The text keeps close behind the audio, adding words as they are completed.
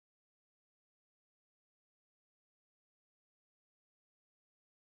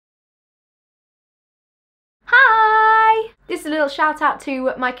a little shout out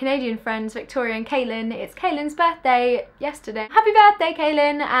to my Canadian friends Victoria and Caitlin. It's Caitlin's birthday yesterday. Happy birthday,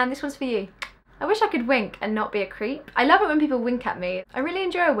 Caitlin, and this one's for you. I wish I could wink and not be a creep. I love it when people wink at me. I really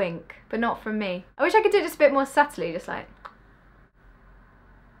enjoy a wink, but not from me. I wish I could do it just a bit more subtly, just like...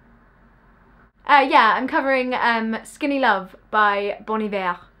 yeah, I'm covering Skinny Love by Bon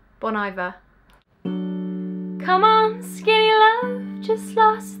Iver. Come on, skinny love, just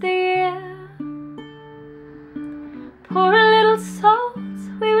lost the year. Pour a little salt,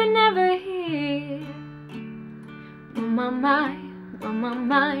 we were never here. Oh my my, oh my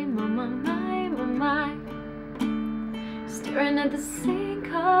my, oh my my, oh my. Staring at the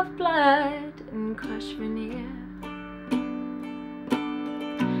sink of blood and crushed veneer.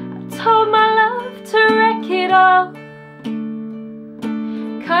 I told my love to wreck it all.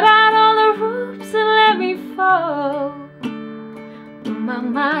 Cut out all the ropes and let me fall. Oh my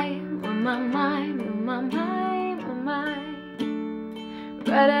my, oh my my, oh my my, oh my.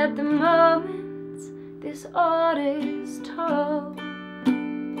 Right at the moment this order's told.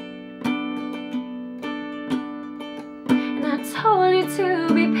 And I told you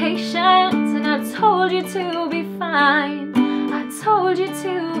to be patient, and I told you to be fine. I told you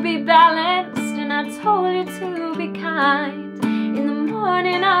to be balanced, and I told you to be kind. In the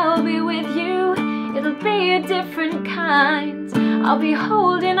morning I'll be with you, it'll be a different kind. I'll be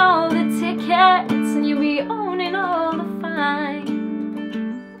holding all the tickets and you'll be owning all the fines.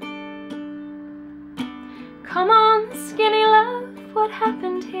 Come on, skinny love, what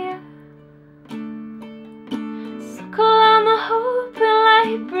happened here? Suckle on the hope and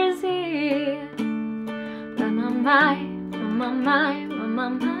light brazier. My my, my my, my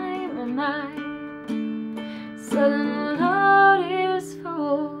my, my my. Sudden load is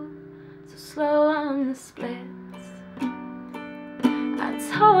full, so slow on the splits. I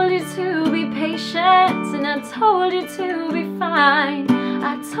told you to be patient, and I told you to be fine.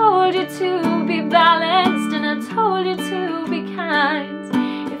 I told you to be balanced, and I told you to be kind.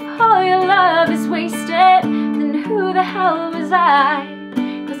 If all your love is wasted, then who the hell was I?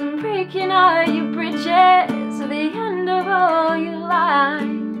 'Cause I'm breaking all your bridges at the end of all your lies.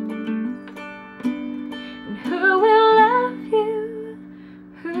 Who will love you?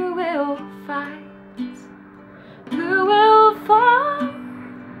 Who will fight? Who will fall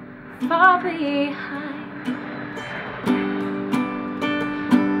far behind?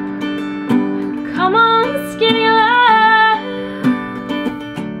 Come on, skinny love.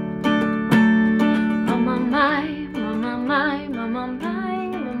 Oh my my, my my my, my my my,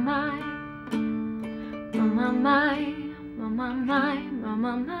 my my. My my my, my my my, my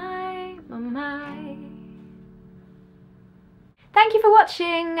my my, my my. Thank you for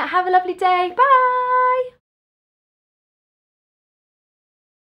watching. Have a lovely day. Bye.